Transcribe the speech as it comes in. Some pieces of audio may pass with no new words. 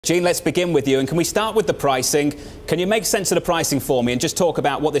Gene, let's begin with you. And can we start with the pricing? Can you make sense of the pricing for me and just talk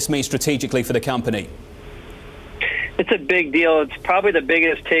about what this means strategically for the company? It's a big deal. It's probably the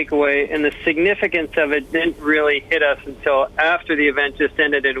biggest takeaway, and the significance of it didn't really hit us until after the event just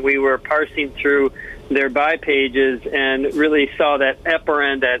ended and we were parsing through their buy pages and really saw that upper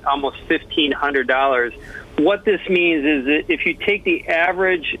end at almost $1,500. What this means is that if you take the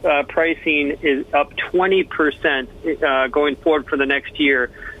average pricing is up 20% going forward for the next year,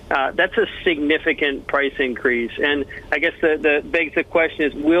 that's a significant price increase. And I guess the begs the question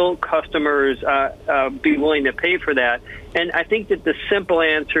is, will customers be willing to pay for that? And I think that the simple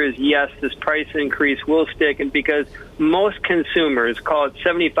answer is yes, this price increase will stick, and because most consumers, call it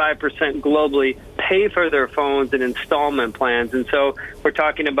 75% globally, pay for their phones in installment plans. And so we're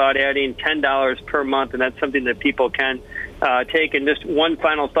talking about adding $10 per month, and that's something that people can take. And just one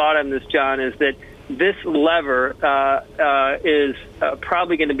final thought on this, John, is that this lever is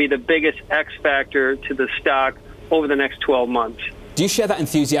probably going to be the biggest X factor to the stock over the next 12 months. Do you share that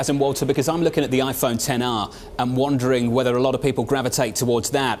enthusiasm, Walter? Because I'm looking at the iPhone XR and wondering whether a lot of people gravitate towards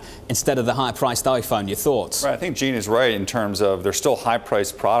that instead of the higher-priced iPhone. Your thoughts? Right, I think Gene is right in terms of there's still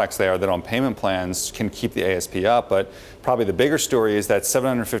high-priced products there that on payment plans can keep the ASP up, but probably the bigger story is that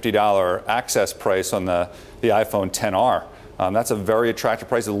 $750 access price on the iPhone XR. That's a very attractive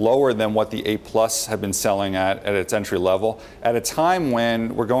price, lower than what the 8 Plus have been selling at its entry level, at a time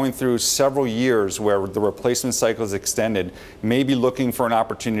when we're going through several years where the replacement cycle is extended, maybe looking for an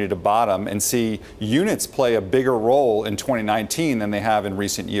opportunity to bottom and see units play a bigger role in 2019 than they have in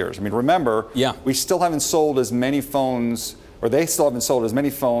recent years. I mean, remember, we still haven't sold as many phones, or they still haven't sold as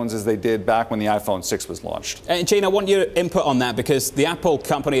many phones as they did back when the iPhone 6 was launched. And Gene, I want your input on that, because the Apple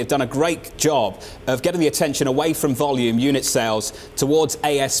company have done a great job of getting the attention away from volume unit sales towards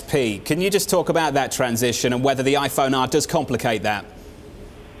ASP. Can you just talk about that transition and whether the iPhone R does complicate that?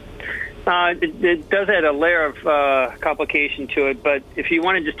 It does add a layer of complication to it, but if you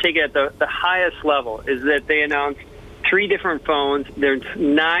want to just take it at the highest level, is that they announced 3 different phones. There's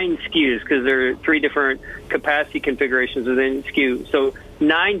 9 SKUs because there are 3 different capacity configurations within SKU. So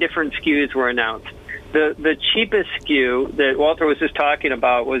 9 different SKUs were announced. The cheapest SKU that Walter was just talking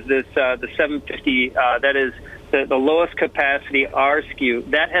about was this the 750. That is the lowest capacity R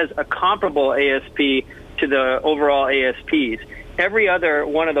SKU. That has a comparable ASP to the overall ASPs. Every other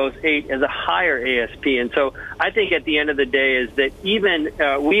one of those 8 is a higher ASP. And so I think at the end of the day is that even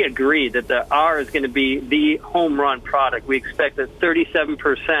we agree that the R is going to be the home run product. We expect that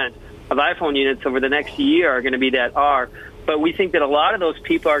 37% of iPhone units over the next year are going to be that R. But we think that a lot of those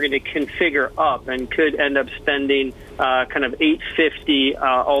people are going to configure up and could end up spending kind of $850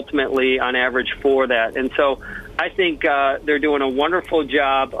 ultimately on average for that. And so I think they're doing a wonderful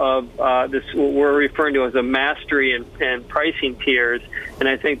job of this, what we're referring to as a mastery and pricing tiers, and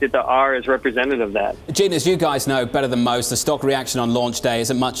I think that the R is representative of that. Gene, as you guys know better than most, the stock reaction on launch day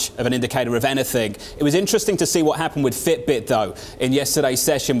isn't much of an indicator of anything. It was interesting to see what happened with Fitbit, though, in yesterday's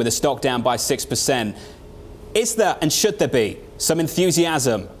session with the stock down by 6%. Is there, and should there be, some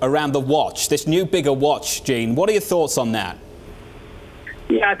enthusiasm around the watch, this new bigger watch, Gene? What are your thoughts on that?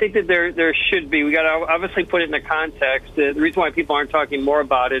 Yeah, I think that there should be. We got to obviously put it into context. The reason why people aren't talking more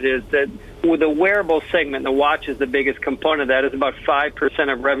about it is that with the wearable segment, the watch is the biggest component of that. It's about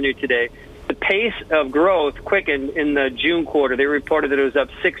 5% of revenue today. The pace of growth quickened in the June quarter. They reported that it was up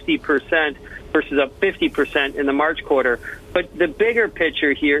 60% versus up 50% in the March quarter. But the bigger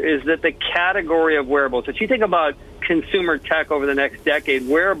picture here is that the category of wearables, if you think about consumer tech over the next decade,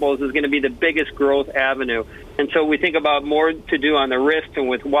 wearables is going to be the biggest growth avenue. And so we think about more to do on the wrist and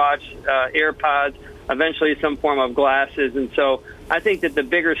with watch, AirPods, eventually some form of glasses. And so I think that the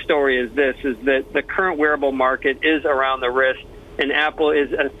bigger story is this, is that the current wearable market is around the wrist, and Apple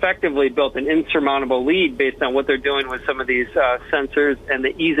is effectively built an insurmountable lead based on what they're doing with some of these sensors and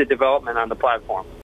the ease of development on the platform.